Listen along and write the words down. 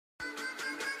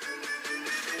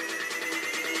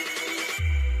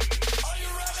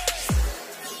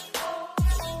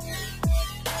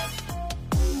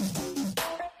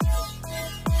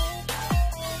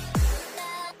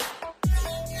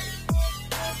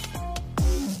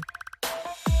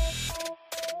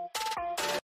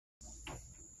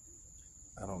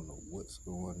what's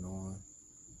going on.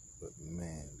 But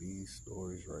man, these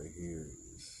stories right here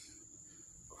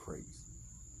is crazy.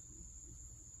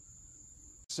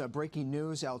 Breaking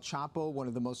news, El Chapo, one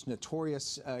of the most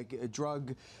notorious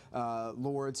drug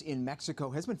lords in Mexico,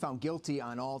 has been found guilty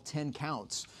on all 10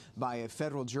 counts by a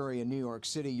federal jury in New York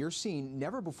City. You're seeing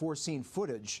never-before-seen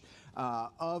footage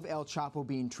of El Chapo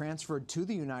being transferred to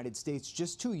the United States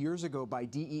just 2 years ago by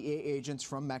DEA agents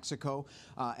from Mexico.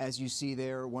 As you see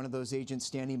there, one of those agents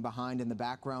standing behind in the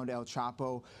background, El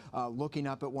Chapo, looking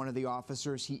up at one of the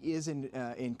officers. He is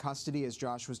in custody, as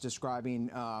Josh was describing,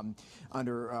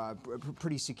 under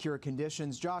pretty secure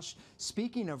conditions. Josh,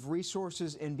 speaking of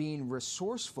resources and being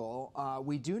resourceful,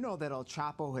 we do know that El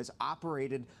Chapo has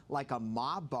operated like a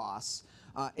mob boss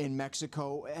in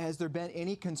Mexico. Has there been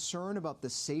any concern about the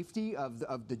safety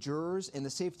of the jurors and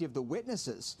the safety of the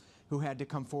witnesses who had to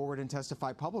come forward and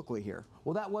testify publicly here?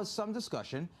 Well, that was some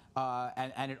discussion,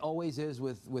 and it always is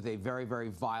with a very, very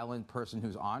violent person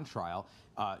who's on trial.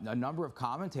 A number of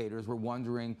commentators were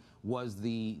wondering, was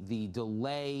the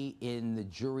delay in the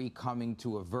jury coming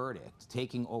to a verdict,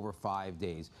 taking over 5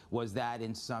 days, was that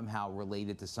in somehow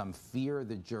related to some fear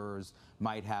the jurors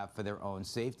might have for their own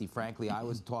safety? Frankly, I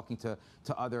was talking to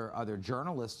other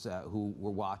journalists who were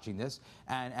watching this,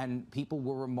 and people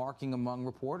were remarking among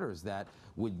reporters that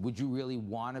would you really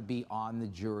want to be on the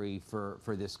jury for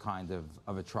this kind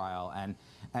of a trial?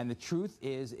 And the truth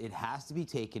is, it has to be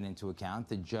taken into account.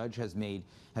 The judge has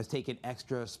taken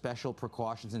extra special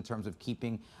precautions in terms of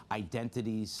keeping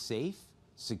identities safe,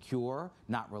 secure,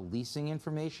 not releasing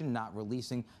information, not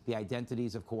releasing the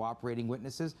identities of cooperating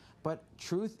witnesses. But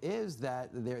truth is that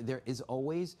there is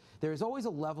always a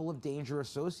level of danger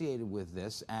associated with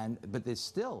this, but there's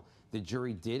still, the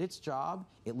jury did its job.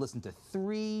 It listened to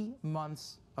 3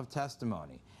 months of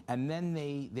testimony, and then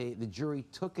the jury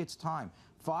took its time,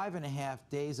 5.5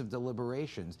 days of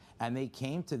deliberations, and they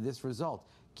came to this result: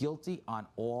 guilty on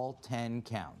all 10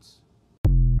 counts.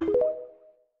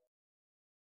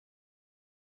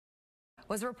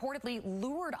 Was reportedly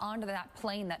lured onto that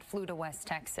plane that flew to West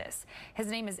Texas. His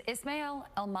name is Ismael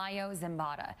El Mayo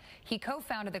Zambada. He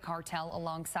co-founded the cartel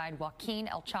alongside Joaquin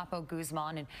El Chapo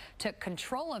Guzman and took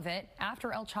control of it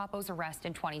after El Chapo's arrest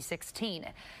in 2016.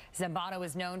 Zambada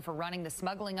was known for running the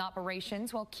smuggling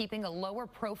operations while keeping a lower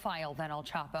profile than El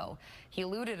Chapo. He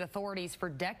eluded authorities for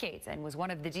decades and was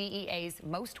one of the DEA's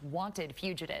most wanted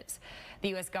fugitives. The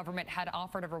U.S. government had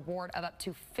offered a reward of up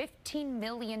to $15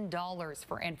 million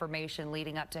for information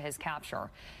leading up to his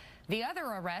capture. The other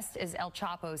arrest is El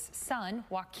Chapo's son,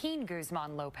 Joaquin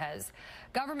Guzman Lopez.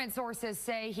 Government sources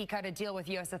say he cut a deal with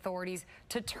U.S. authorities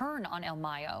to turn on El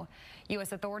Mayo.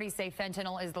 U.S. authorities say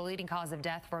fentanyl is the leading cause of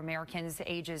death for Americans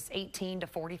ages 18 to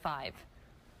 45.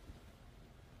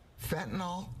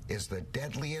 Fentanyl is the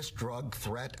deadliest drug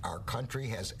threat our country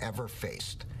has ever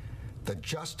faced. The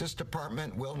Justice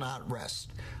Department will not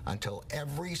rest until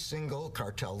every single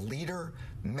cartel leader,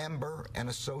 member, and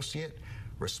associate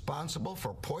responsible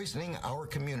for poisoning our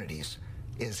communities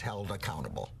is held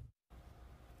accountable.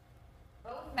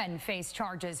 Both men face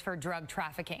charges for drug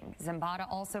trafficking. Zambada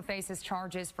also faces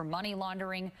charges for money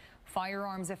laundering,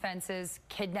 firearms offenses,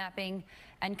 kidnapping,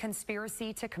 and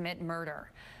conspiracy to commit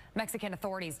murder. Mexican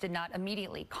authorities did not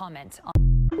immediately comment on